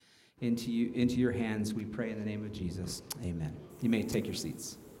into your hands, we pray in the name of Jesus. Amen. You may take your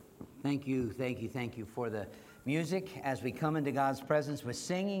seats. Thank you for the music as we come into God's presence with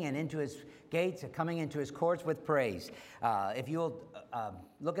singing and into His gates and coming into His courts with praise. If you'll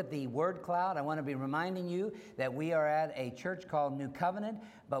look at the word cloud, I want to be reminding you that we are at a church called New Covenant,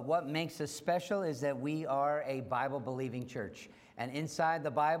 but what makes us special is that we are a Bible-believing church. And inside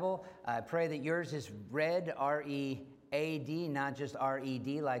the Bible, I pray that yours is read, R-E-A-D, not just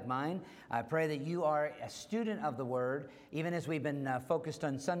R-E-D like mine. I pray that you are a student of the Word, even as we've been focused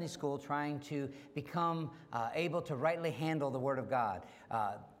on Sunday school, trying to become able to rightly handle the Word of God.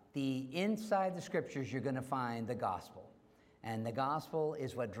 Inside the Scriptures, you're going to find the gospel. And the gospel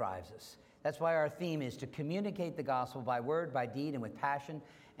is what drives us. That's why our theme is to communicate the gospel by word, by deed, and with passion.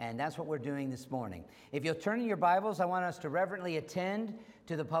 And that's what we're doing this morning. If you'll turn in your Bibles, I want us to reverently attend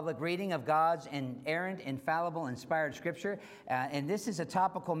to the public reading of God's inerrant, infallible, inspired Scripture. And this is a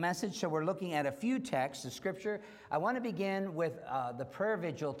topical message, so we're looking at a few texts of Scripture. I want to begin with the prayer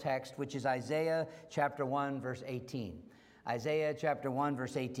vigil text, which is Isaiah chapter 1, verse 18. Isaiah chapter 1,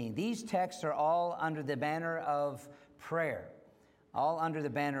 verse 18. These texts are all under the banner of prayer. All under the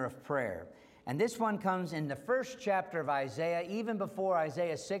banner of prayer. And this one comes in the first chapter of Isaiah, even before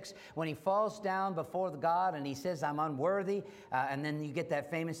Isaiah 6, when he falls down before God and he says, I'm unworthy. And then you get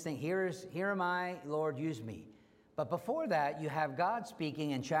that famous thing, here am I, Lord, use me. But before that, you have God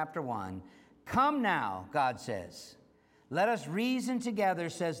speaking in chapter 1. Come now, God says, let us reason together,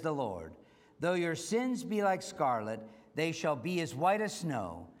 says the Lord. Though your sins be like scarlet, they shall be as white as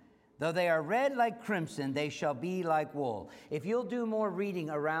snow. Though they are red like crimson, they shall be like wool. If you'll do more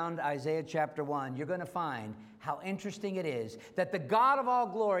reading around Isaiah chapter 1, you're going to find how interesting it is that the God of all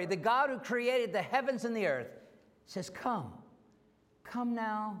glory, the God who created the heavens and the earth, says, come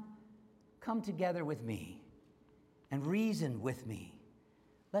now, come together with me and reason with me.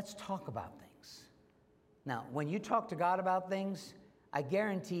 Let's talk about things. Now, when you talk to God about things, I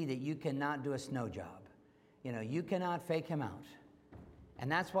guarantee that you cannot do a snow job. You cannot fake Him out.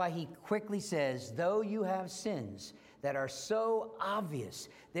 And that's why He quickly says, though you have sins that are so obvious,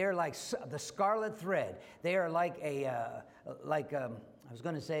 they're like the scarlet thread. They are like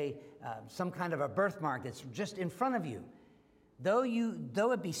some kind of a birthmark that's just in front of you. Though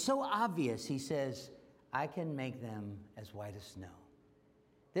it be so obvious, He says, I can make them as white as snow.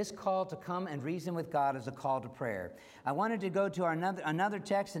 This call to come and reason with God is a call to prayer. I wanted to go to another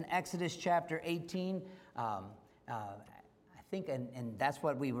text in Exodus chapter 18. And that's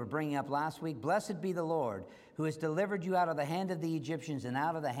what we were bringing up last week. Blessed be the Lord who has delivered you out of the hand of the Egyptians and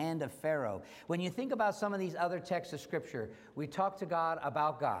out of the hand of Pharaoh. When you think about some of these other texts of Scripture, we talk to God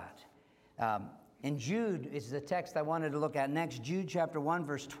about God. And Jude is the text I wanted to look at next, Jude chapter 1,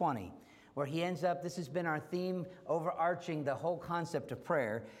 verse 20, where he ends up, this has been our theme overarching the whole concept of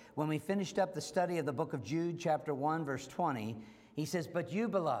prayer. When we finished up the study of the book of Jude chapter 1, verse 20, he says, but you,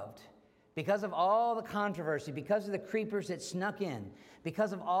 beloved, because of all the controversy, because of the creepers that snuck in,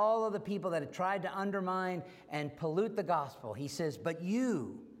 because of all of the people that had tried to undermine and pollute the gospel, he says, but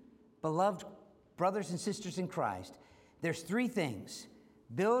you, beloved brothers and sisters in Christ, there's three things: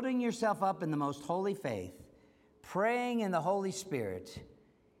 building yourself up in the most holy faith, praying in the Holy Spirit,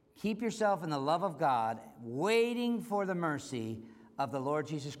 keep yourself in the love of God, waiting for the mercy of the Lord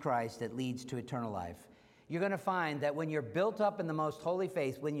Jesus Christ that leads to eternal life. You're going to find that when you're built up in the most holy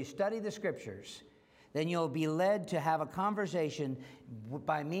faith, when you study the Scriptures, then you'll be led to have a conversation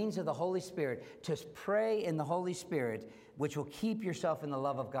by means of the Holy Spirit, to pray in the Holy Spirit, which will keep yourself in the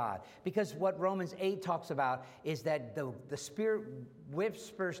love of God. Because what Romans 8 talks about is that the Spirit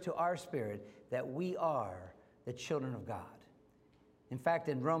whispers to our spirit that we are the children of God. In fact,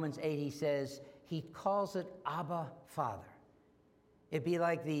 in Romans 8, he says, he calls it Abba, Father. It'd be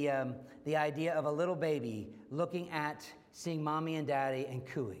like the idea of a little baby seeing mommy and daddy and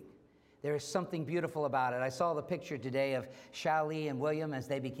cooing. There is something beautiful about it. I saw the picture today of Shali and William as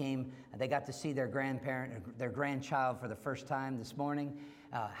they got to see their grandchild for the first time this morning.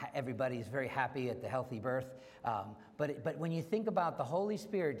 Everybody is very happy at the healthy birth. But when you think about the Holy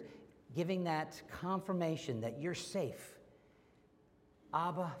Spirit giving that confirmation that you're safe,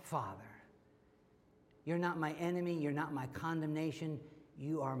 Abba, Father. You're not my enemy. You're not my condemnation.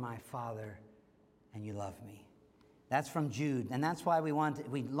 You are my Father, and you love me. That's from Jude, and that's why we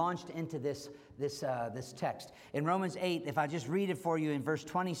launched into this text. In Romans 8, if I just read it for you in verse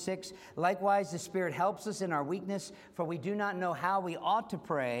 26, likewise the Spirit helps us in our weakness, for we do not know how we ought to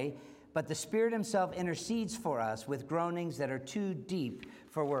pray, but the Spirit Himself intercedes for us with groanings that are too deep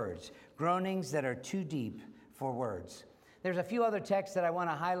for words. Groanings that are too deep for words. There's a few other texts that I want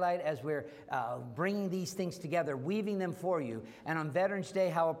to highlight as we're bringing these things together, weaving them for you. And on Veterans Day,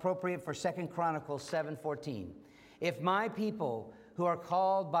 how appropriate for 2 Chronicles 7:14. If my people who are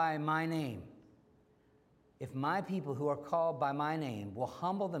called by my name, if my people who are called by my name will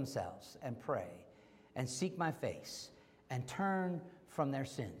humble themselves and pray and seek my face and turn from their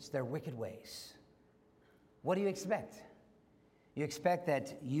sins, their wicked ways, what do you expect? You expect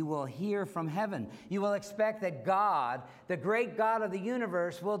that you will hear from heaven. You will expect that God, the great God of the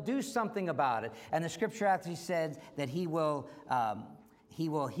universe, will do something about it. And the scripture actually says that he will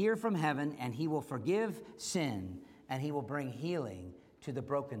hear from heaven, and he will forgive sin, and he will bring healing to the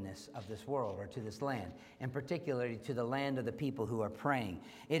brokenness of this world, or to this land, and particularly to the land of the people who are praying.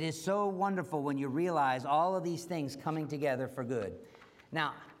 It is so wonderful when you realize all of these things coming together for good.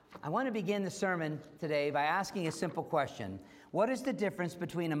 Now, I want to begin the sermon today by asking a simple question. What is the difference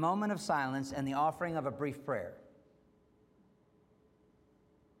between a moment of silence and the offering of a brief prayer?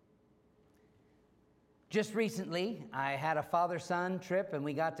 Just recently, I had a father-son trip, and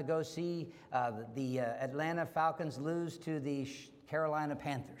we got to go see the Atlanta Falcons lose to the Carolina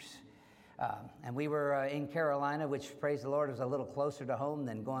Panthers. And we were in Carolina, which, praise the Lord, is a little closer to home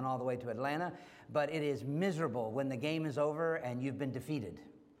than going all the way to Atlanta. But it is miserable when the game is over and you've been defeated.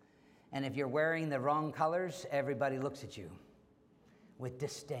 And if you're wearing the wrong colors, everybody looks at you with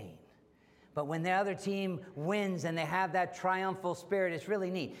disdain. But when the other team wins and they have that triumphal spirit, it's really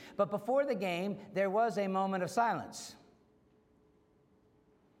neat. But before the game, there was a moment of silence.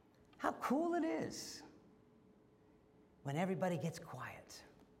 How cool it is when everybody gets quiet.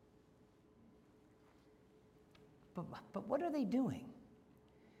 But what are they doing?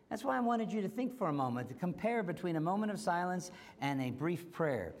 That's why I wanted you to think for a moment, to compare between a moment of silence and a brief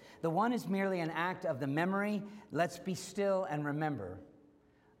prayer. The one is merely an act of the memory. Let's be still and remember.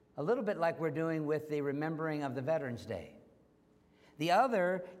 A little bit like we're doing with the remembering of the Veterans Day. The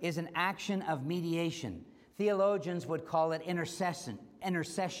other is an action of mediation. Theologians would call it intercession.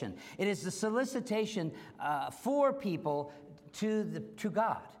 It is the solicitation for people to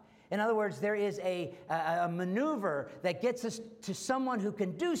God. In other words, there is a maneuver that gets us to someone who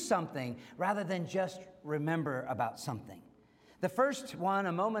can do something rather than just remember about something. The first one,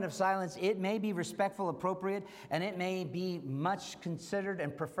 a moment of silence, it may be respectful, appropriate, and it may be much considered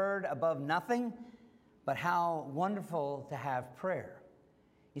and preferred above nothing, but how wonderful to have prayer.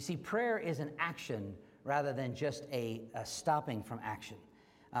 You see, prayer is an action rather than just a stopping from action.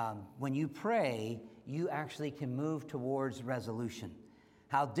 When you pray, you actually can move towards resolution.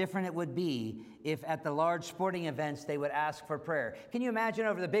 How different it would be if at the large sporting events they would ask for prayer. Can you imagine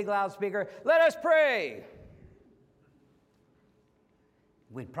over the big loudspeaker, "Let us pray"?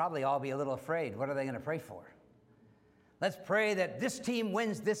 We'd probably all be a little afraid. What are they going to pray for? Let's pray that this team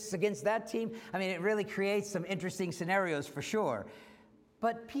wins this against that team. I mean, it really creates some interesting scenarios for sure.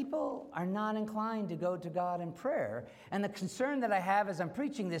 But people are not inclined to go to God in prayer. And the concern that I have as I'm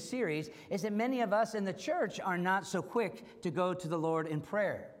preaching this series is that many of us in the church are not so quick to go to the Lord in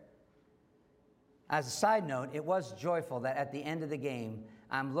prayer. As a side note, it was joyful that at the end of the game,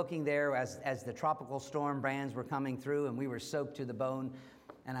 I'm looking there as the tropical storm bands were coming through and we were soaked to the bone.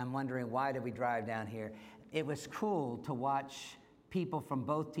 And I'm wondering, why did we drive down here? It was cool to watch people from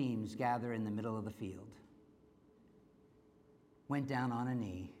both teams gather in the middle of the field. Went down on a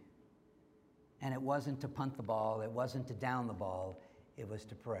knee. And it wasn't to punt the ball. It wasn't to down the ball. It was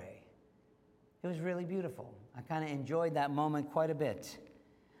to pray. It was really beautiful. I kind of enjoyed that moment quite a bit.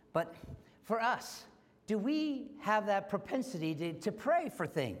 But for us, do we have that propensity to pray for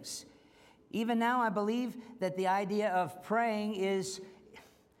things? Even now, I believe that the idea of praying is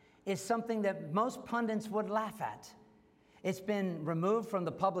something that most pundits would laugh at. It's been removed from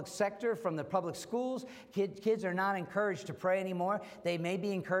the public sector, from the public schools. Kids are not encouraged to pray anymore. They may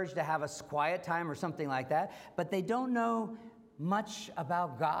be encouraged to have a quiet time or something like that, but they don't know much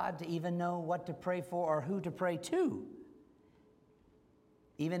about God to even know what to pray for or who to pray to.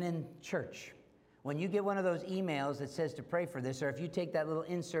 Even in church, when you get one of those emails that says to pray for this, or if you take that little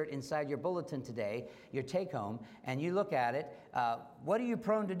insert inside your bulletin today, your take home, and you look at it, what are you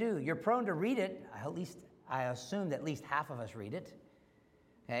prone to do? You're prone to read it. I assume that at least half of us read it.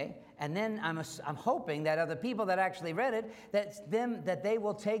 Okay? And then I'm hoping that other people that actually read it, that they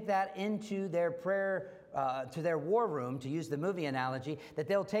will take that into their prayer, to their war room, to use the movie analogy, that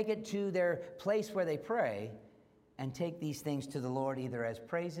they'll take it to their place where they pray and take these things to the Lord either as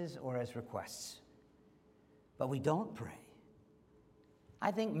praises or as requests. But we don't pray.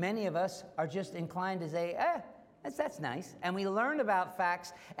 I think many of us are just inclined to say, that's nice. And we learn about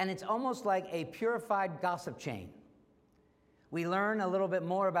facts, and it's almost like a purified gossip chain. We learn a little bit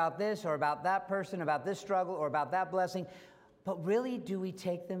more about this or about that person, about this struggle or about that blessing. But really, do we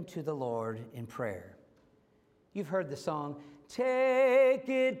take them to the Lord in prayer? You've heard the song, "Take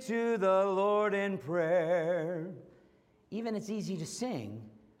it to the Lord in prayer." Even it's easy to sing,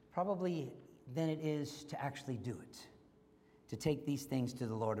 probably, than it is to actually do it, to take these things to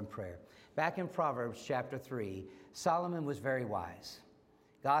the Lord in prayer. Back in Proverbs chapter 3, Solomon was very wise.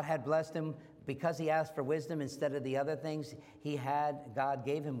 God had blessed him because he asked for wisdom instead of the other things he had. God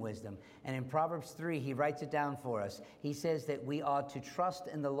gave him wisdom. And in Proverbs 3, he writes it down for us. He says that we ought to trust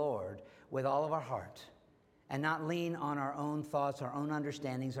in the Lord with all of our heart and not lean on our own thoughts, our own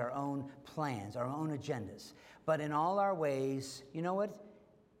understandings, our own plans, our own agendas. But in all our ways, you know what?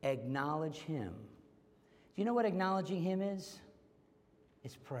 Acknowledge him. Do you know what acknowledging him is?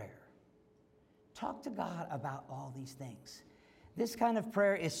 It's prayer. Talk to God about all these things. This kind of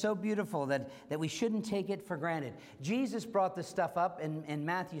prayer is so beautiful that we shouldn't take it for granted. Jesus brought this stuff up in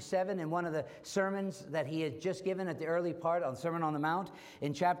Matthew 7 in one of the sermons that he had just given at the early part of the Sermon on the Mount.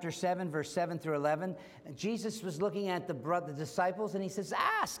 In chapter 7, verse 7 through 11, Jesus was looking at the disciples and he says,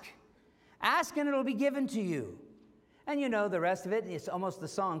 ask. Ask and it'll be given to you. And you know the rest of it. It's almost the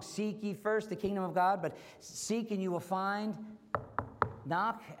song, "Seek ye first the kingdom of God," but seek and you will find,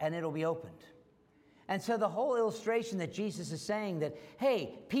 knock and it'll be opened. And so the whole illustration that Jesus is saying that,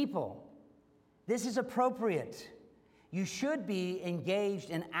 hey, people, this is appropriate. You should be engaged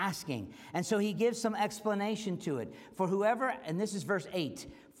in asking. And so he gives some explanation to it. For whoever, and this is verse 8,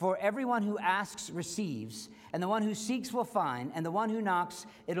 "For everyone who asks receives, and the one who seeks will find, and the one who knocks,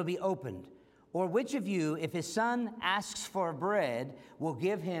 it'll be opened. Or which of you, if his son asks for bread, will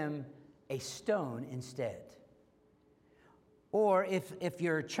give him a stone instead? Or if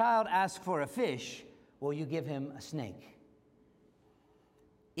your child asks for a fish, will you give him a snake?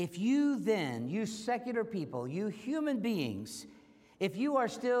 If you then, you secular people, you human beings, if you are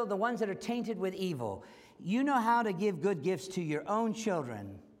still the ones that are tainted with evil, you know how to give good gifts to your own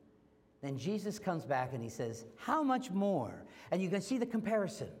children," then Jesus comes back and he says, how much more? And you can see the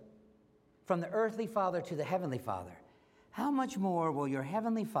comparison from the earthly Father to the heavenly Father. How much more will your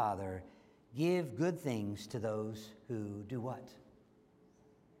heavenly Father give good things to those who do what?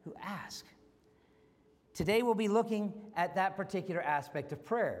 Who ask. Today we'll be looking at that particular aspect of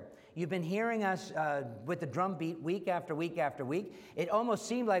prayer. You've been hearing us with the drum beat week after week after week. It almost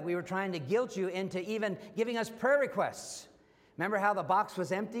seemed like we were trying to guilt you into even giving us prayer requests. Remember how the box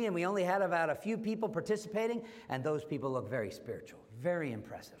was empty and we only had about a few people participating? And those people look very spiritual, very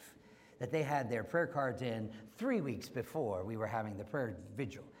impressive, that they had their prayer cards in 3 weeks before we were having the prayer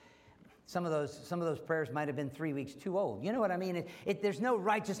vigil. Some of those prayers might have been 3 weeks too old. You know what I mean? There's no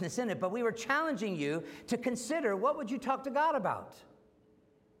righteousness in it, but we were challenging you to consider, what would you talk to God about?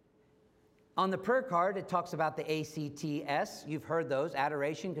 On the prayer card, it talks about the ACTS. You've heard those: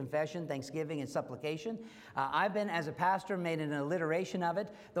 adoration, confession, thanksgiving, and supplication. I've been, as a pastor, made an alliteration of it.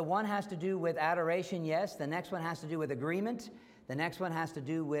 The one has to do with adoration, yes. The next one has to do with agreement. The next one has to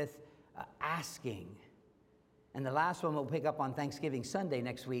do with asking. And the last one we'll pick up on Thanksgiving Sunday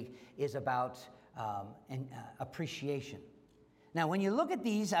next week is about appreciation. Now, when you look at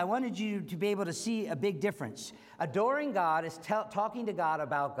these, I wanted you to be able to see a big difference. Adoring God is talking to God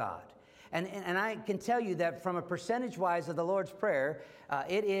about God. And I can tell you that from a percentage-wise of the Lord's Prayer,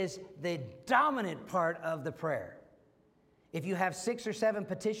 it is the dominant part of the prayer. If you have 6 or 7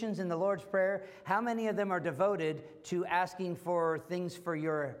 petitions in the Lord's Prayer, how many of them are devoted to asking for things for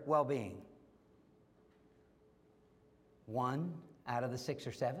your well-being? 1 out of the 6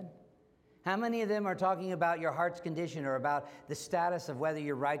 or 7? How many of them are talking about your heart's condition or about the status of whether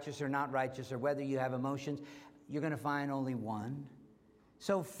you're righteous or not righteous or whether you have emotions? You're going to find only 1.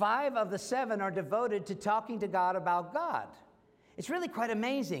 So 5 of the 7 are devoted to talking to God about God. It's really quite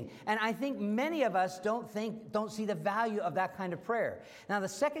amazing. And I think many of us don't see the value of that kind of prayer. Now, the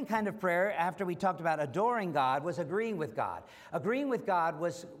second kind of prayer, after we talked about adoring God, was agreeing with God. Agreeing with God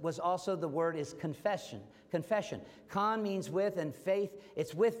was also, the word is confession. Con means with, and faith,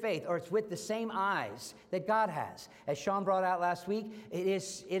 it's with faith, or it's with the same eyes that God has. As Sean brought out last week, it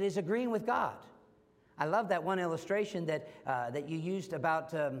is agreeing with God. I love that one illustration that you used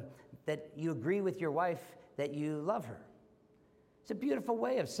about that you agree with your wife that you love her. It's a beautiful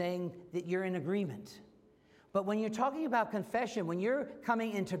way of saying that you're in agreement. But when you're talking about confession, when you're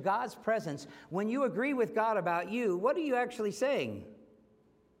coming into God's presence, when you agree with God about you, what are you actually saying?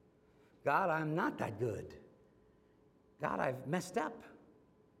 God, I'm not that good. God, I've messed up.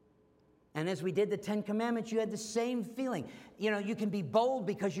 And as we did the 10 Commandments, you had the same feeling. You know, you can be bold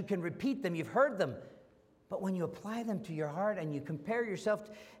because you can repeat them, you've heard them. But when you apply them to your heart and you compare yourself,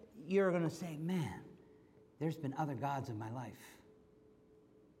 you're going to say, man, there's been other gods in my life.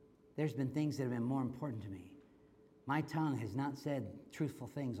 There's been things that have been more important to me. My tongue has not said truthful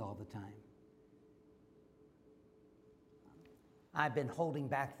things all the time. I've been holding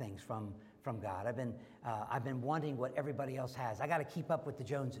back things from God. I've been wanting what everybody else has. I got to keep up with the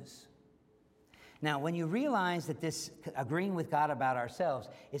Joneses. Now, when you realize that this agreeing with God about ourselves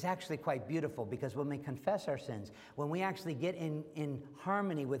is actually quite beautiful, because when we confess our sins, when we actually get in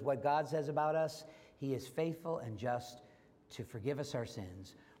harmony with what God says about us, He is faithful and just to forgive us our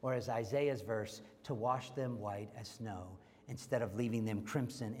sins, or as Isaiah's verse, to wash them white as snow instead of leaving them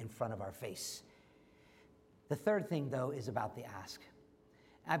crimson in front of our face. The third thing, though, is about the ask.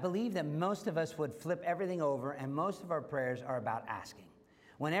 I believe that most of us would flip everything over, and most of our prayers are about asking.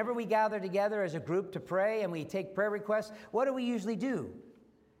 Whenever we gather together as a group to pray and we take prayer requests, what do we usually do?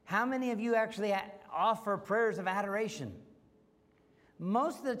 How many of you actually offer prayers of adoration?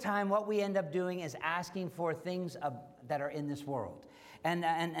 Most of the time, what we end up doing is asking for things that are in this world. And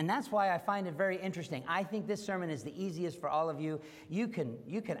that's why I find it very interesting. I think this sermon is the easiest for all of you. You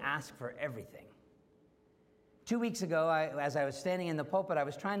can ask for everything. 2 weeks ago, as I was standing in the pulpit, I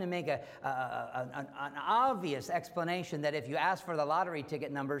was trying to make an obvious explanation that if you ask for the lottery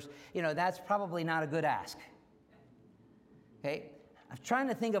ticket numbers, that's probably not a good ask. Okay? I was trying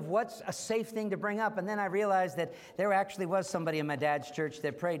to think of what's a safe thing to bring up, and then I realized that there actually was somebody in my dad's church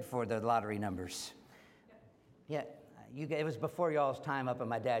that prayed for the lottery numbers. Yeah, it was before y'all's time up in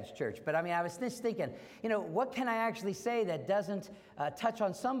my dad's church. But I was just thinking, what can I actually say that doesn't touch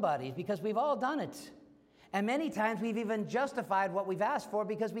on somebody? Because we've all done it. And many times we've even justified what we've asked for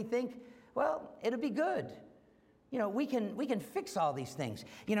because we think, well, it'll be good. We can fix all these things.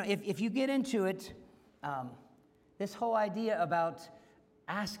 If you get into it, this whole idea about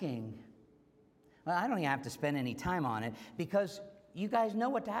asking, well, I don't even have to spend any time on it because you guys know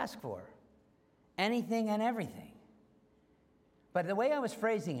what to ask for. Anything and everything. But the way I was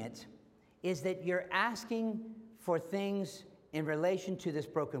phrasing it is that you're asking for things in relation to this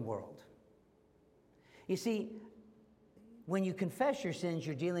broken world. You see, when you confess your sins,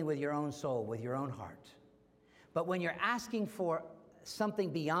 you're dealing with your own soul, with your own heart. But when you're asking for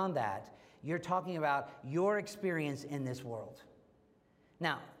something beyond that, you're talking about your experience in this world.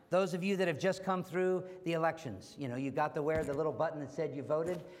 Now, those of you that have just come through the elections, you got to wear the little button that said you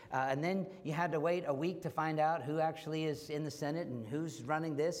voted, and then you had to wait a week to find out who actually is in the Senate and who's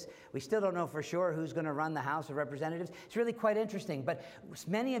running this. We still don't know for sure who's going to run the House of Representatives. It's really quite interesting, but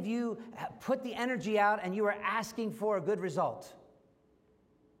many of you put the energy out and you are asking for a good result.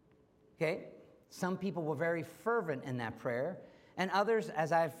 Okay? Some people were very fervent in that prayer. And others,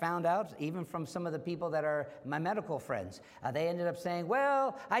 as I've found out, even from some of the people that are my medical friends, they ended up saying,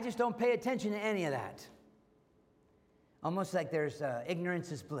 well, I just don't pay attention to any of that. Almost like there's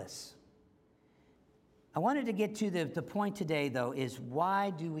ignorance is bliss. I wanted to get to the point today, though, is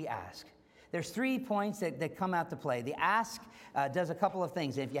why do we ask? There's 3 points that come out to play. The ask does a couple of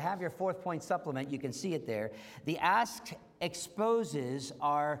things. If you have your 4th point supplement, you can see it there. The ask exposes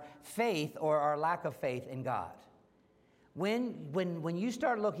our faith or our lack of faith in God. When you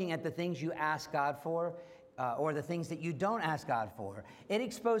start looking at the things you ask God for, or the things that you don't ask God for, it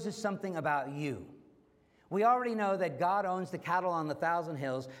exposes something about you. We already know that God owns the cattle on the 1,000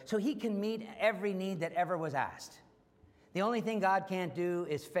 hills, so He can meet every need that ever was asked. The only thing God can't do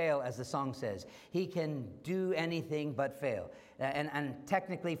is fail, as the song says. He can do anything but fail. And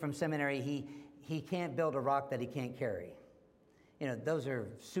technically from seminary, he can't build a rock that He can't carry. Those are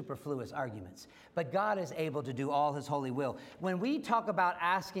superfluous arguments. But God is able to do all His holy will. When we talk about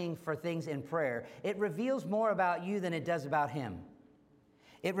asking for things in prayer, it reveals more about you than it does about Him.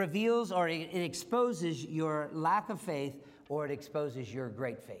 It reveals or it exposes your lack of faith, or it exposes your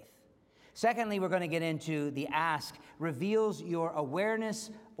great faith. Secondly, we're going to get into the ask reveals your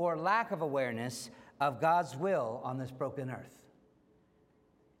awareness or lack of awareness of God's will on this broken earth.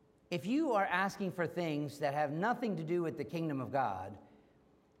 If you are asking for things that have nothing to do with the kingdom of God,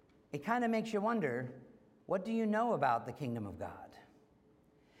 it kind of makes you wonder, what do you know about the kingdom of God?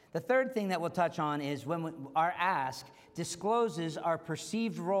 The third thing that we'll touch on is when our ask discloses our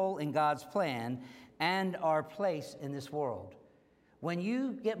perceived role in God's plan and our place in this world. When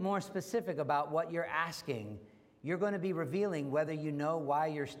you get more specific about what you're asking, you're going to be revealing whether you know why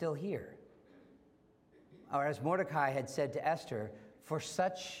you're still here. Or as Mordecai had said to Esther, for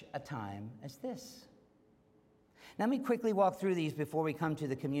such a time as this. Now, let me quickly walk through these before we come to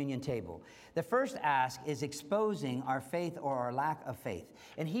the communion table. The first ask is exposing our faith or our lack of faith.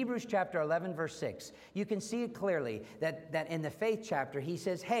 In Hebrews chapter 11, verse 6, you can see it clearly that in the faith chapter, he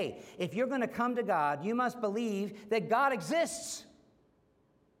says, hey, if you're going to come to God, you must believe that God exists.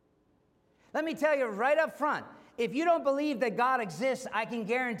 Let me tell you right up front, if you don't believe that God exists, I can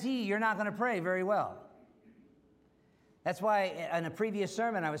guarantee you're not going to pray very well. That's why in a previous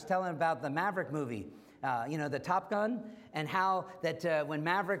sermon I was telling about the Maverick movie, the Top Gun, and how that when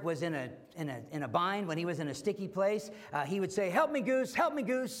Maverick was in a bind, when he was in a sticky place, he would say, "Help me, Goose,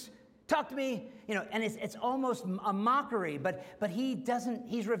 talk to me," and it's almost a mockery, but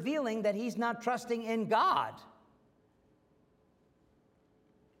he's revealing that he's not trusting in God.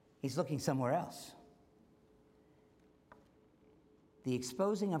 He's looking somewhere else. The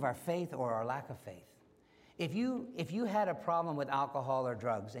exposing of our faith or our lack of faith. If you had a problem with alcohol or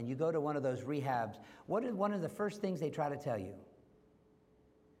drugs and you go to one of those rehabs, what is one of the first things they try to tell you?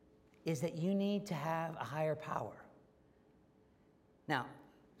 Is that you need to have a higher power. Now,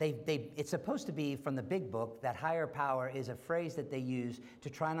 it's supposed to be from the big book that higher power is a phrase that they use to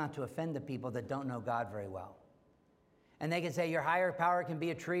try not to offend the people that don't know God very well. And they can say your higher power can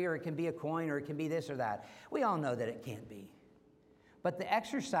be a tree, or it can be a coin, or it can be this or that. We all know that it can't be. But the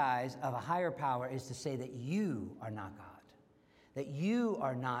exercise of a higher power is to say that you are not God, that you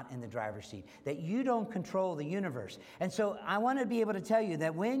are not in the driver's seat, that you don't control the universe. And so I want to be able to tell you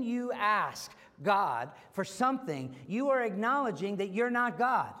that when you ask God for something, you are acknowledging that you're not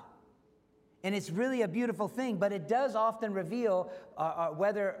God. And it's really a beautiful thing, but it does often reveal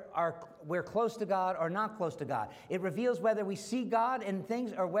whether we're close to God or not close to God. It reveals whether we see God in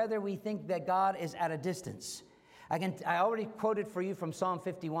things or whether we think that God is at a distance. I already quoted for you from Psalm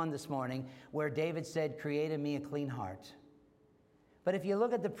 51 this morning, where David said, "Create in me a clean heart." But if you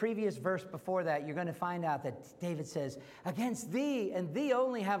look at the previous verse before that, you're going to find out that David says, "Against thee and thee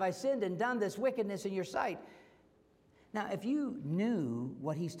only have I sinned and done this wickedness in your sight." Now, if you knew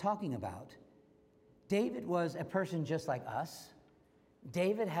what he's talking about, David was a person just like us.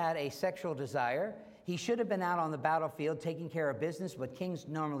 David had a sexual desire. He should have been out on the battlefield taking care of business, what kings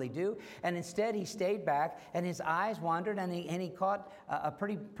normally do. And instead, he stayed back, and his eyes wandered, and he caught a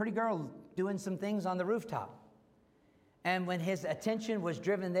pretty girl doing some things on the rooftop. And when his attention was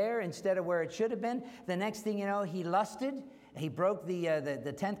driven there instead of where it should have been, the next thing you know, he lusted. He broke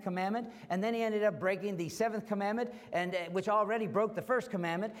the 10th commandment, and then he ended up breaking the 7th commandment, and which already broke the 1st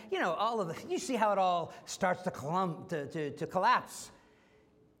commandment. You see how it all starts to collapse.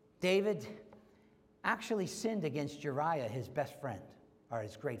 David actually sinned against Uriah, his best friend, or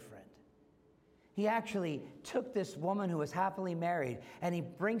his great friend. He actually took this woman who was happily married, and he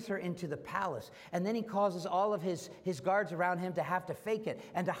brings her into the palace. And then he causes all of his guards around him to have to fake it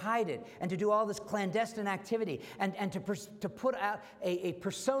and to hide it and to do all this clandestine activity and to put out a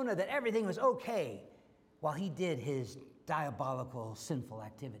persona that everything was okay while he did his diabolical, sinful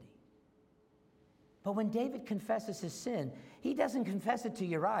activity. But when David confesses his sin, he doesn't confess it to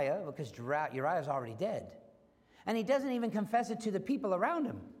Uriah because Uriah is already dead. And he doesn't even confess it to the people around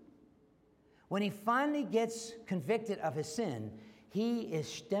him. When he finally gets convicted of his sin, he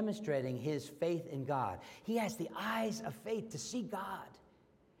is demonstrating his faith in God. He has the eyes of faith to see God.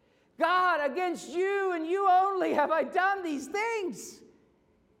 God, against you and you only have I done these things.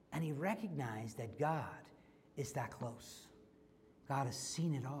 And he recognized that God is that close. God has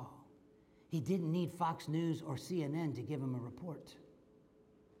seen it all. He didn't need Fox News or CNN to give him a report.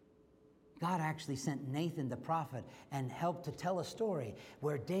 God actually sent Nathan the prophet and helped to tell a story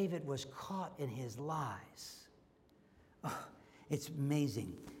where David was caught in his lies. Oh, it's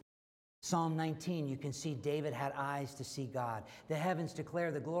amazing. Psalm 19, you can see David had eyes to see God. The heavens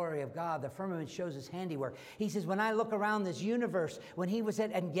declare the glory of God. The firmament shows his handiwork. He says, when I look around this universe, when he was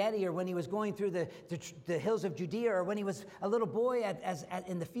at En-Gedi, or when he was going through the hills of Judea, or when he was a little boy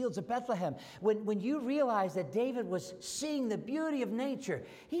in the fields of Bethlehem, when you realize that David was seeing the beauty of nature,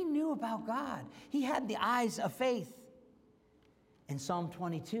 he knew about God. He had the eyes of faith. In Psalm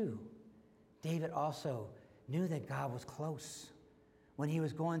 22, David also knew that God was close. When he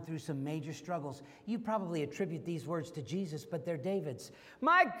was going through some major struggles, you probably attribute these words to Jesus, but they're David's.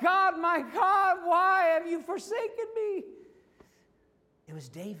 My God, why have you forsaken me? It was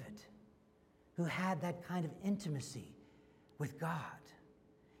David who had that kind of intimacy with God.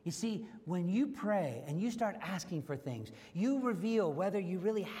 You see, when you pray and you start asking for things, you reveal whether you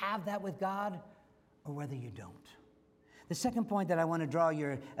really have that with God or whether you don't. The second point that I want to draw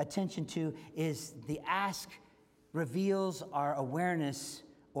your attention to is the ask reveals our awareness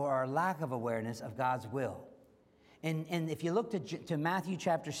or our lack of awareness of God's will. And if you look to Matthew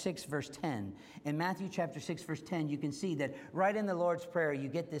chapter 6, verse 10, in Matthew chapter 6, verse 10, you can see that right in the Lord's Prayer, you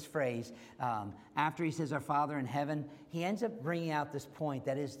get this phrase, after he says, our Father in heaven, he ends up bringing out this point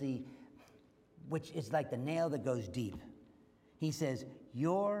that is which is like the nail that goes deep. He says,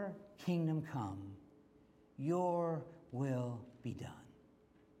 your kingdom come, your will be done.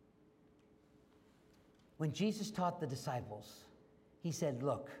 When Jesus taught the disciples, he said,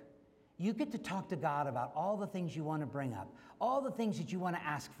 look, You get to talk to God about all the things you want to bring up, all the things that you want to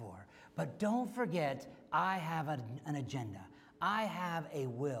ask for. But don't forget, I have an agenda. I have a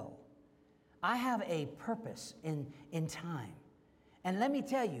will. I have a purpose in time. And let me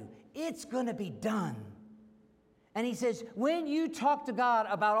tell you, it's going to be done. And he says, when you talk to God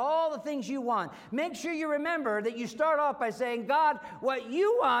about all the things you want, make sure you remember that you start off by saying, God, what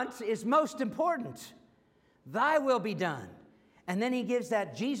you want is most important. Thy will be done. And then he gives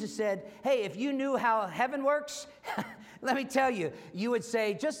that, Jesus said, hey, if you knew how heaven works, let me tell you, you would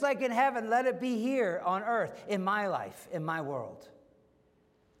say, just like in heaven, let it be here on earth, in my life, in my world.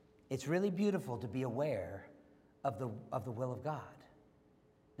 It's really beautiful to be aware of the will of God.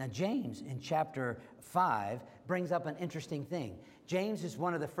 Now, James, in chapter 5, brings up an interesting thing. James is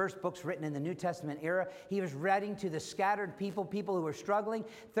one of the first books written in the New Testament era. He was writing to the scattered people who were struggling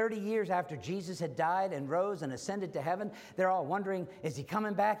 30 years after Jesus had died and rose and ascended to heaven. They're all wondering, is he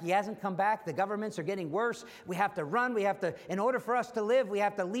coming back? He hasn't come back. The governments are getting worse. We have to run. In order for us to live, we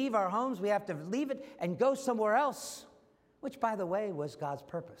have to leave our homes. We have to leave it and go somewhere else, which, by the way, was God's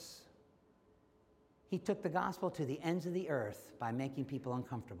purpose. He took the gospel to the ends of the earth by making people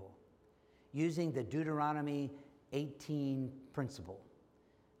uncomfortable, using the Deuteronomy 18 principle.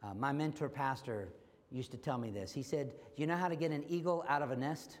 My mentor pastor used to tell me this. He said, do you know how to get an eagle out of a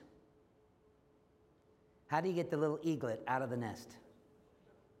nest? How do you get the little eaglet out of the nest?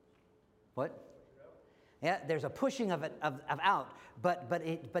 What? Yeah, there's a pushing of it out, but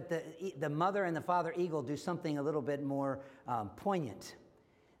the mother and the father eagle do something a little bit more poignant.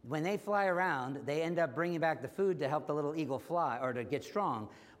 When they fly around, they end up bringing back the food to help the little eagle fly or to get strong.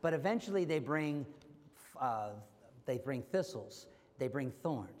 But eventually they bring thistles, they bring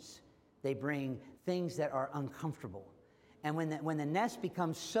thorns, they bring things that are uncomfortable. And when the nest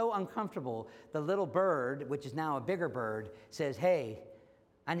becomes so uncomfortable, the little bird, which is now a bigger bird, says, hey,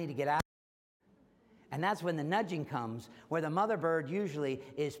 I need to get out. And that's when the nudging comes, where the mother bird usually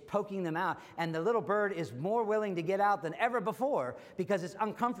is poking them out, and the little bird is more willing to get out than ever before because it's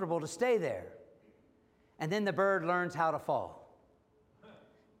uncomfortable to stay there. And then the bird learns how to fall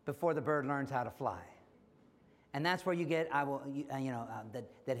before the bird learns how to fly. And that's where you get,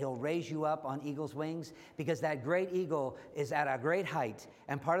 that he'll raise you up on eagle's wings, because that great eagle is at a great height.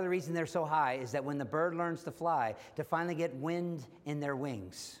 And part of the reason they're so high is that when the bird learns to fly, to finally get wind in their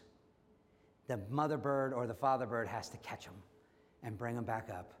wings, the mother bird or the father bird has to catch them and bring them back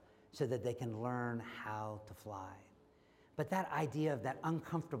up so that they can learn how to fly. But that idea of that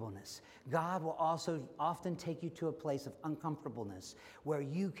uncomfortableness, God will also often take you to a place of uncomfortableness where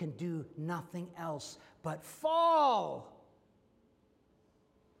you can do nothing else but fall.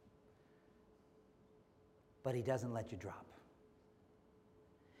 But he doesn't let you drop.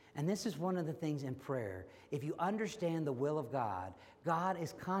 And this is one of the things in prayer. If you understand the will of God, God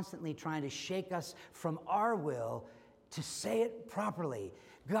is constantly trying to shake us from our will to say it properly.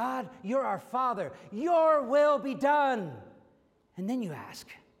 God, you're our Father. Your will be done. And then you ask.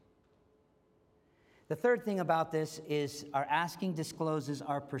 The third thing about this is our asking discloses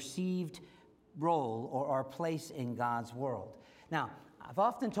our perceived role or our place in God's world. Now, I've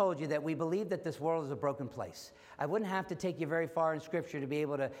often told you that we believe that this world is a broken place. I wouldn't have to take you very far in Scripture to be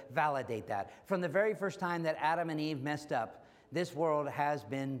able to validate that. From the very first time that Adam and Eve messed up, this world has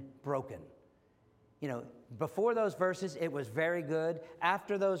been broken. You know, before those verses, it was very good.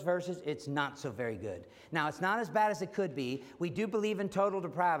 After those verses, it's not so very good. Now, it's not as bad as it could be. We do believe in total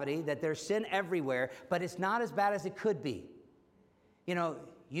depravity, that there's sin everywhere, but it's not as bad as it could be. You know,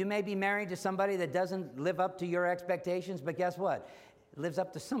 you may be married to somebody that doesn't live up to your expectations, but guess what? It lives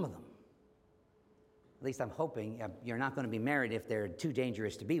up to some of them. At least I'm hoping you're not going to be married if they're too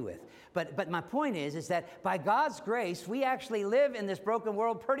dangerous to be with. But my point is that by God's grace, we actually live in this broken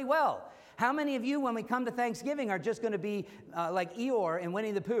world pretty well. How many of you, when we come to Thanksgiving, are just going to be like Eeyore in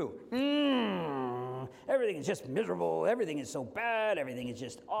Winnie the Pooh? Everything is just miserable. Everything is so bad. Everything is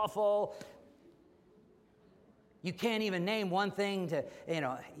just awful. You can't even name one thing to,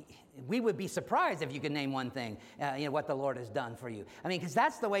 we would be surprised if you could name one thing, what the Lord has done for you. I mean, because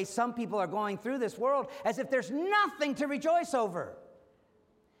that's the way some people are going through this world, as if there's nothing to rejoice over.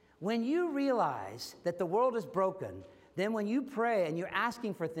 When you realize that the world is broken, then when you pray and you're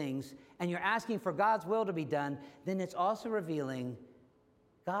asking for things and you're asking for God's will to be done, then it's also revealing,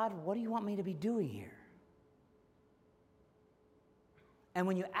 God, what do you want me to be doing here? And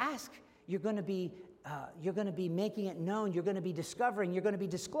when you ask, you're going to be making it known, you're going to be discovering, you're going to be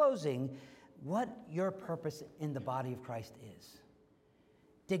disclosing what your purpose in the body of Christ is.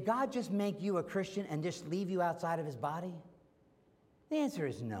 Did God just make you a Christian and just leave you outside of his body? The answer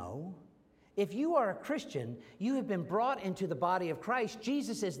is no. If you are a Christian, you have been brought into the body of Christ.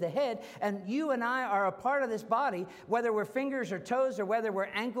 Jesus is the head, and you and I are a part of this body, whether we're fingers or toes, or whether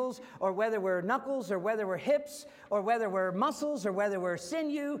we're ankles, or whether we're knuckles, or whether we're hips, or whether we're muscles, or whether we're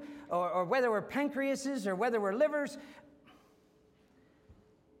sinew, or whether we're pancreases, or whether we're livers.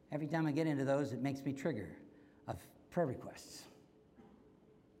 Every time I get into those, it makes me trigger of prayer requests.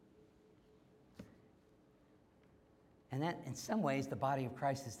 And that, in some ways, the body of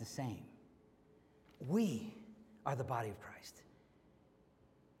Christ is the same. We are the body of Christ.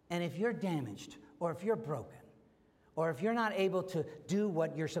 And if you're damaged, or if you're broken, or if you're not able to do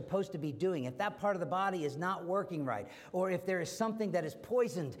what you're supposed to be doing, if that part of the body is not working right, or if there is something that is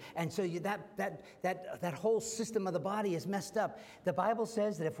poisoned, and so that whole system of the body is messed up, the Bible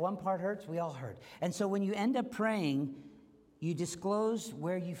says that if one part hurts, we all hurt. And so when you end up praying, you disclose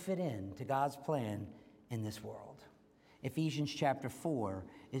where you fit in to God's plan in this world. Ephesians chapter 4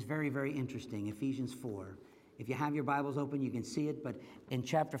 is very, very interesting. Ephesians 4. If you have your Bibles open, you can see it, but in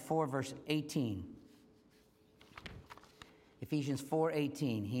chapter 4, verse 18, Ephesians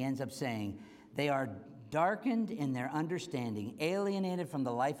 4:18, he ends up saying, they are darkened in their understanding, alienated from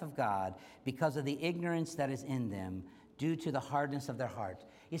the life of God because of the ignorance that is in them due to the hardness of their heart.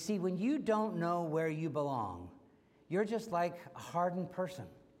 You see, when you don't know where you belong, you're just like a hardened person.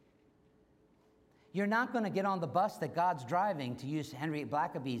 You're not going to get on the bus that God's driving, to use Henry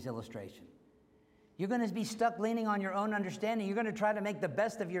Blackaby's illustration. You're going to be stuck leaning on your own understanding. You're going to try to make the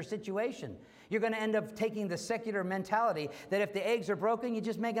best of your situation. You're going to end up taking the secular mentality that if the eggs are broken, you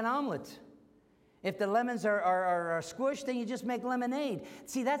just make an omelet. If the lemons are squished, then you just make lemonade.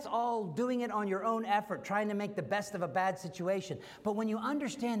 See, that's all doing it on your own effort, trying to make the best of a bad situation. But when you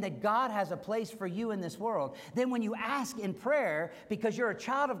understand that God has a place for you in this world, then when you ask in prayer, because you're a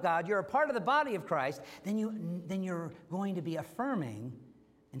child of God, you're a part of the body of Christ, then you're going to be affirming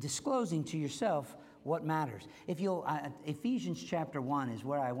and disclosing to yourself what matters. Ephesians chapter 1 is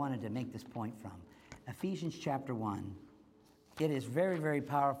where I wanted to make this point from. Ephesians chapter 1. It is very, very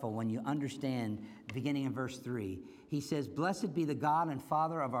powerful when you understand, beginning in verse 3. He says, blessed be the God and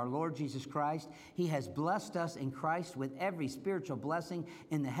Father of our Lord Jesus Christ. He has blessed us in Christ with every spiritual blessing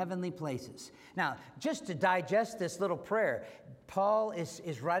in the heavenly places. Now, just to digest this little prayer, Paul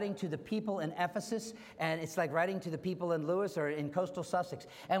is writing to the people in Ephesus, and it's like writing to the people in Lewis or in coastal Sussex.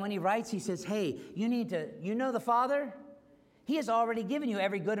 And when he writes, he says, hey, you know the Father? He has already given you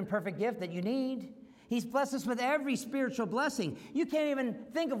every good and perfect gift that you need. He's blessed us with every spiritual blessing. You can't even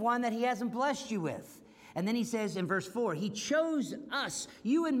think of one that he hasn't blessed you with. And then he says in verse 4, he chose us,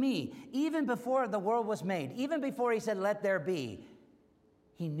 you and me, even before the world was made. Even before he said, let there be,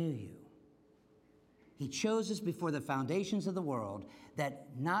 he knew you. He chose us before the foundations of the world, that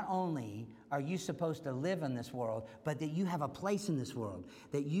not only are you supposed to live in this world, but that you have a place in this world,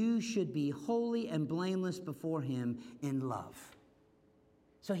 that you should be holy and blameless before him in love.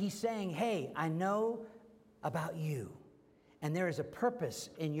 So he's saying, hey, I know about you, and there is a purpose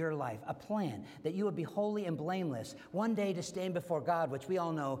in your life, a plan, that you would be holy and blameless, one day to stand before God, which we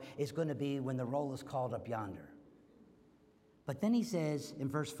all know is going to be when the roll is called up yonder. But then he says in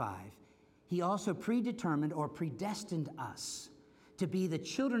verse 5, he also predetermined or predestined us to be the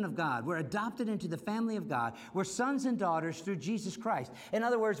children of God. We're adopted into the family of God. We're sons and daughters through Jesus Christ. In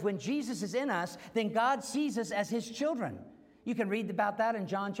other words, when Jesus is in us, then God sees us as his children. You can read about that in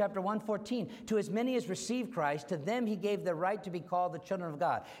John chapter 1:14. To as many as received Christ, to them he gave the right to be called the children of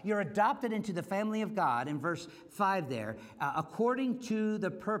God. You're adopted into the family of God in verse 5 there, according to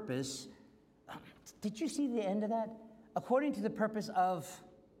the purpose. Did you see the end of that? According to the purpose of,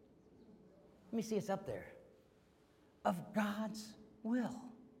 let me see, it's up there, of God's will.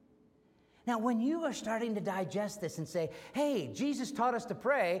 Now, when you are starting to digest this and say, hey, Jesus taught us to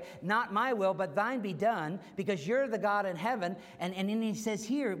pray, not my will, but thine be done, because you're the God in heaven. And then he says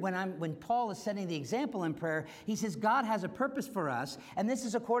here, when Paul is setting the example in prayer, he says, God has a purpose for us, and this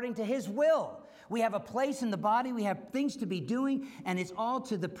is according to his will. We have a place in the body, we have things to be doing, and it's all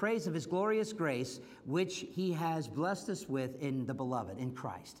to the praise of his glorious grace, which he has blessed us with in the beloved, in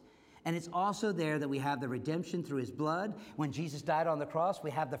Christ. And it's also there that we have the redemption through his blood. When Jesus died on the cross,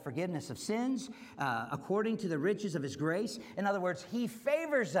 we have the forgiveness of sins according to the riches of his grace. In other words, he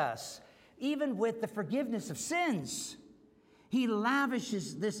favors us even with the forgiveness of sins. He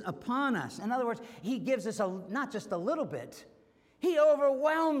lavishes this upon us. In other words, he gives us not just a little bit. He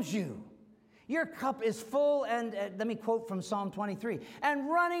overwhelms you. Your cup is full, and let me quote from Psalm 23, and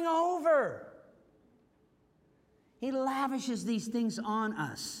running over. He lavishes these things on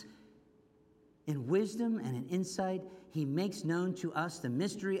us. In wisdom and in insight, he makes known to us the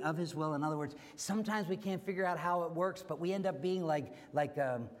mystery of his will. In other words, sometimes we can't figure out how it works, but we end up being like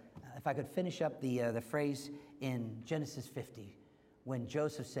if I could finish up the phrase in Genesis 50, when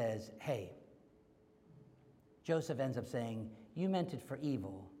Joseph says, hey, Joseph ends up saying, you meant it for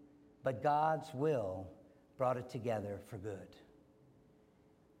evil, but God's will brought it together for good.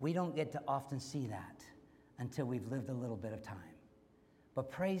 We don't get to often see that until we've lived a little bit of time.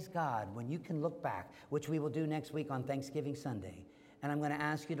 But praise God, when you can look back, which we will do next week on Thanksgiving Sunday, and I'm going to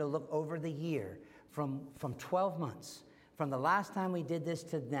ask you to look over the year from 12 months, from the last time we did this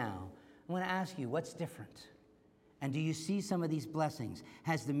to now. I'm going to ask you, what's different? And do you see some of these blessings?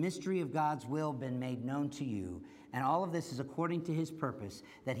 Has the mystery of God's will been made known to you? And all of this is according to his purpose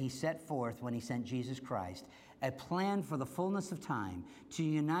that he set forth when he sent Jesus Christ, a plan for the fullness of time to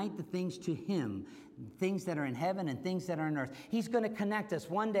unite the things to him, things that are in heaven and things that are on earth. He's going to connect us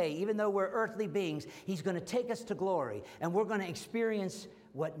one day, even though we're earthly beings. He's going to take us to glory, and we're going to experience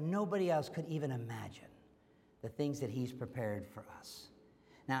what nobody else could even imagine, the things that he's prepared for us.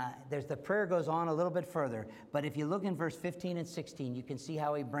 Now, the prayer goes on a little bit further, but if you look in verse 15 and 16, you can see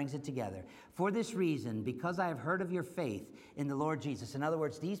how he brings it together. For this reason, because I have heard of your faith in the Lord Jesus. In other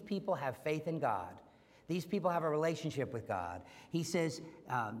words, these people have faith in God. These people have a relationship with God. He says,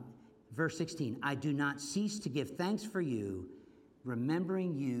 verse 16, I do not cease to give thanks for you,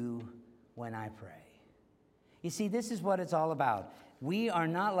 remembering you when I pray. You see, this is what it's all about. We are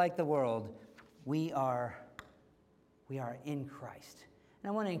not like the world. We are in Christ. And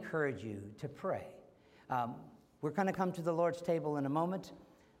I want to encourage you to pray. We're going to come to the Lord's table in a moment.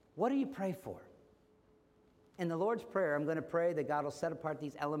 What do you pray for? In the Lord's Prayer, I'm going to pray that God will set apart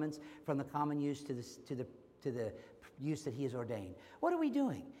these elements from the common use to the use that he has ordained. What are we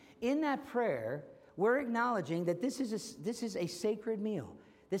doing? In that prayer, we're acknowledging that this is a sacred meal.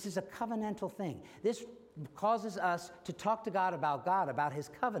 This is a covenantal thing. This causes us to talk to God, about his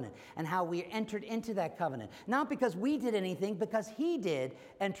covenant, and how we entered into that covenant. Not because we did anything, because he did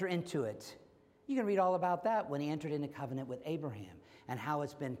enter into it. You can read all about that when he entered into covenant with Abraham, and how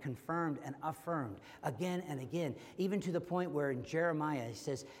it's been confirmed and affirmed again and again, even to the point where in Jeremiah he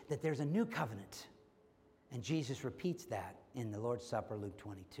says that there's a new covenant. And Jesus repeats that in the Lord's Supper, Luke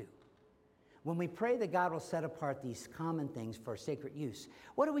 22. When we pray that God will set apart these common things for sacred use,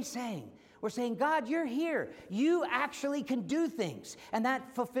 what are we saying? We're saying, God, you're here. You actually can do things. And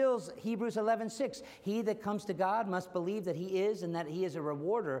that fulfills Hebrews 11:6. He that comes to God must believe that he is, and that he is a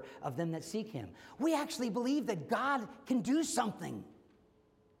rewarder of them that seek him. We actually believe that God can do something.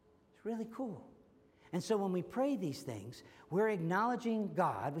 It's really cool. And so when we pray these things, we're acknowledging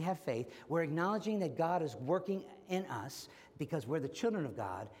God. We have faith. We're acknowledging that God is working in us because we're the children of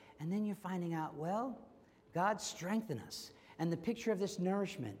God. And then you're finding out, well, God strengthened us. And the picture of this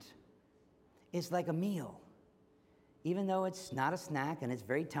nourishment is like a meal. Even though it's not a snack and it's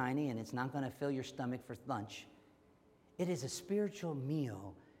very tiny and it's not going to fill your stomach for lunch, it is a spiritual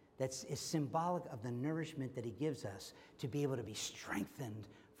meal that is symbolic of the nourishment that he gives us to be able to be strengthened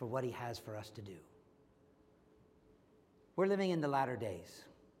for what he has for us to do. We're living in the latter days.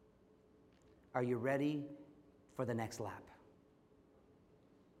 Are you ready for the next lap?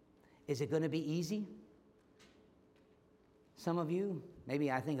 Is it going to be easy? Some of you, maybe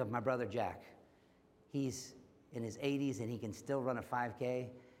I think of my brother Jack. He's in his 80s and he can still run a 5K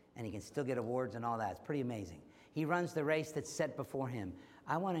and he can still get awards and all that. It's pretty amazing. He runs the race that's set before him.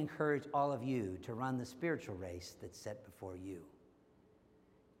 I want to encourage all of you to run the spiritual race that's set before you.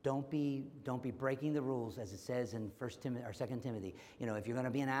 Don't be breaking the rules, as it says in 1 Timothy or 2 Timothy. You know, if you're going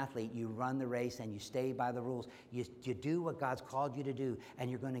to be an athlete, you run the race and you stay by the rules. You do what God's called you to do, and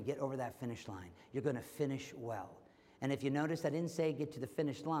you're going to get over that finish line. You're going to finish well. And if you notice, I didn't say get to the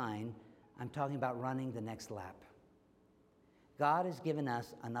finish line. I'm talking about running the next lap. God has given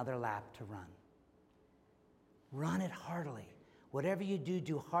us another lap to run. Run it heartily. Whatever you do,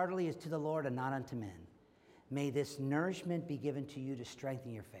 do heartily as to the Lord and not unto men. May this nourishment be given to you to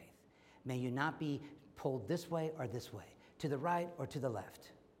strengthen your faith. May you not be pulled this way or this way, to the right or to the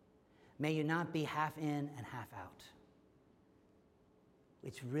left. May you not be half in and half out.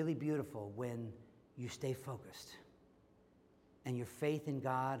 It's really beautiful when you stay focused and your faith in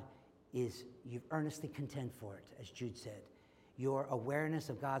God is, you earnestly contend for it, as Jude said. Your awareness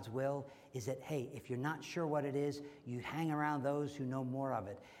of God's will is that, hey, if you're not sure what it is, you hang around those who know more of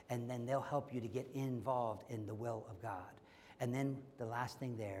it, and then they'll help you to get involved in the will of God. And then the last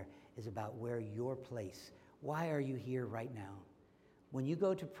thing there is about where your place. Why are you here right now? When you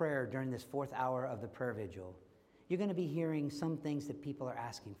go to prayer during this 4th hour of the prayer vigil, you're going to be hearing some things that people are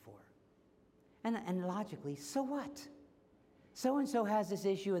asking for. And logically, so what? So-and-so has this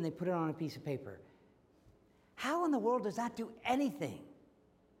issue, and they put it on a piece of paper. How in the world does that do anything?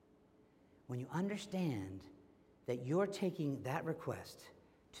 When you understand that you're taking that request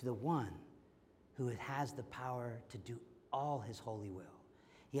to the one who has the power to do all his holy will.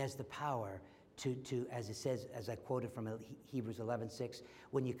 He has the power to, as it says, as I quoted from Hebrews 11:6,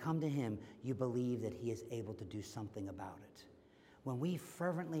 when you come to him, you believe that he is able to do something about it. When we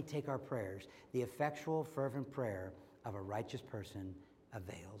fervently take our prayers, the effectual, fervent prayer of a righteous person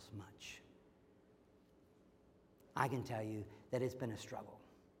avails much. I can tell you that it's been a struggle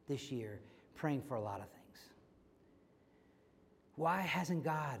this year praying for a lot of things. Why hasn't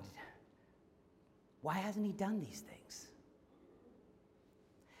he done these things?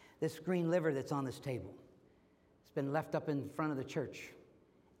 This green liver that's on this table, it's been left up in front of the church.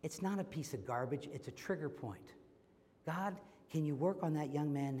 It's not a piece of garbage, it's a trigger point. God, can you work on that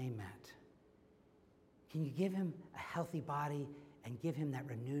young man named Matt? Can you give him a healthy body and give him that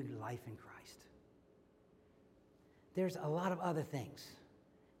renewed life in Christ? There's a lot of other things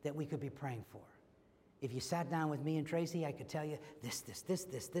that we could be praying for. If you sat down with me and Tracy, I could tell you this.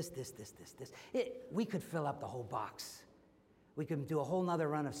 We could fill up the whole box. We could do a whole nother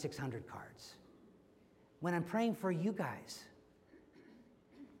run of 600 cards. When I'm praying for you guys,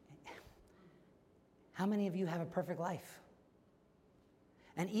 how many of you have a perfect life?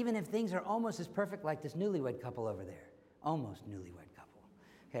 And even if things are almost as perfect like this newlywed couple over there, almost newlywed couple,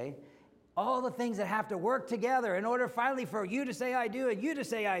 okay? All the things that have to work together in order finally for you to say I do and you to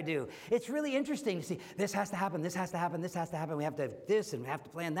say I do. It's really interesting to see this has to happen, this has to happen, this has to happen. We have to have this and we have to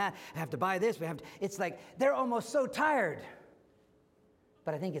plan that. We have to buy this. It's like they're almost so tired.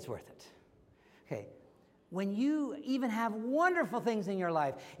 But I think it's worth it. Okay. When you even have wonderful things in your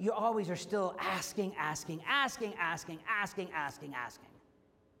life, you always are still asking.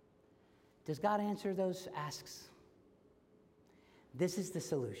 Does God answer those asks? This is the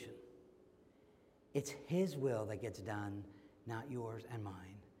solution. It's his will that gets done, not yours and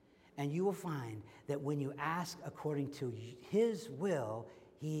mine. And you will find that when you ask according to his will,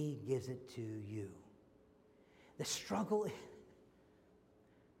 he gives it to you. The struggle,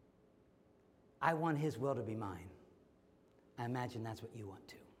 I want his will to be mine. I imagine that's what you want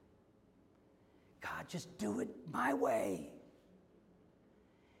too. God, just do it my way.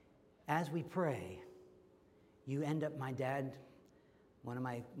 As we pray, you end up, one of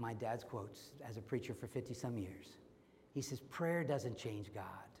my dad's quotes as a preacher for 50-some years. He says, prayer doesn't change God.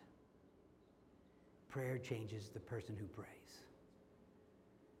 Prayer changes the person who prays.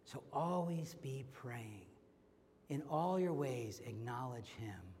 So always be praying. In all your ways, acknowledge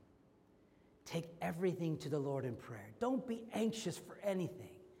him. Take everything to the Lord in prayer. Don't be anxious for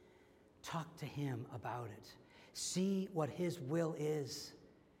anything. Talk to him about it. See what his will is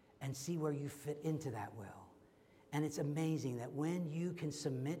and see where you fit into that will. And it's amazing that when you can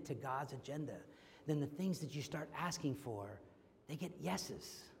submit to God's agenda, then the things that you start asking for, they get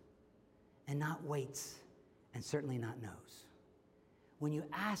yeses and not waits and certainly not no's. When you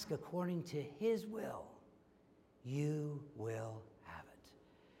ask according to his will, you will have it.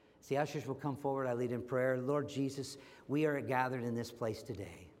 See, ushers will come forward. I lead in prayer. Lord Jesus, we are gathered in this place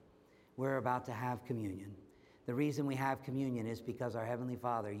today. We're about to have communion. The reason we have communion is because our Heavenly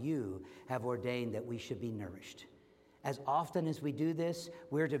Father, you have ordained that we should be nourished. As often as we do this,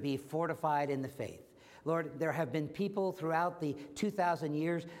 we're to be fortified in the faith. Lord, there have been people throughout the 2,000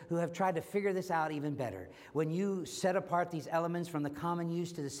 years who have tried to figure this out even better. When you set apart these elements from the common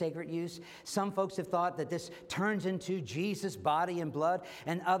use to the sacred use, some folks have thought that this turns into Jesus' body and blood,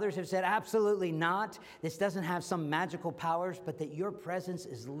 and others have said, absolutely not. This doesn't have some magical powers, but that your presence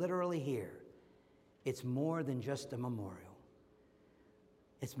is literally here. It's more than just a memorial.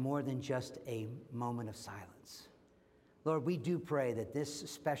 It's more than just a moment of silence. Lord, we do pray that this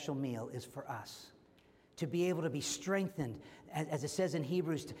special meal is for us, to be able to be strengthened, as it says in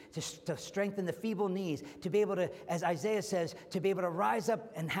Hebrews, to strengthen the feeble knees, to be able to, as Isaiah says, to be able to rise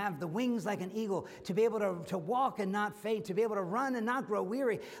up and have the wings like an eagle, to be able to walk and not faint, to be able to run and not grow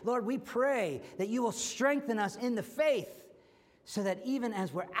weary. Lord, we pray that you will strengthen us in the faith so that even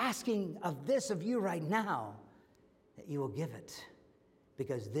as we're asking of this of you right now, that you will give it,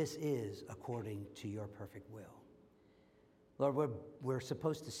 because this is according to your perfect will. Lord, we're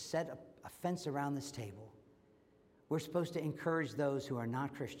supposed to set a fence around this table. We're supposed to encourage those who are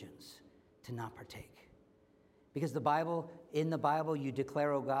not Christians to not partake. Because in the Bible, you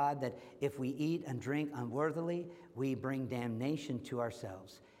declare, O God, that if we eat and drink unworthily, we bring damnation to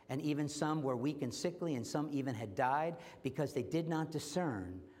ourselves. And even some were weak and sickly, and some even had died because they did not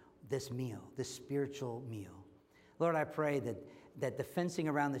discern this meal, this spiritual meal. Lord, I pray that the fencing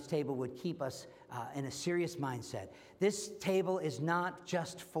around this table would keep us in a serious mindset. This table is not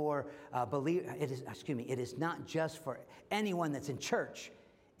just for it is not just for anyone that's in church.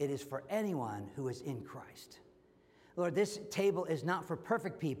 It is for anyone who is in Christ. Lord, this table is not for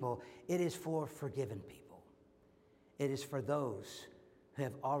perfect people. It is for forgiven people. It is for those who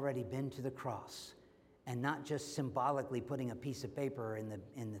have already been to the cross and not just symbolically putting a piece of paper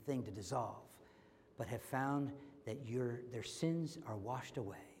in the thing to dissolve, but have found that their sins are washed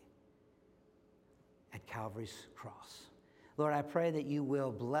away at Calvary's cross. Lord, I pray that you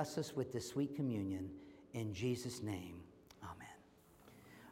will bless us with this sweet communion in Jesus' name.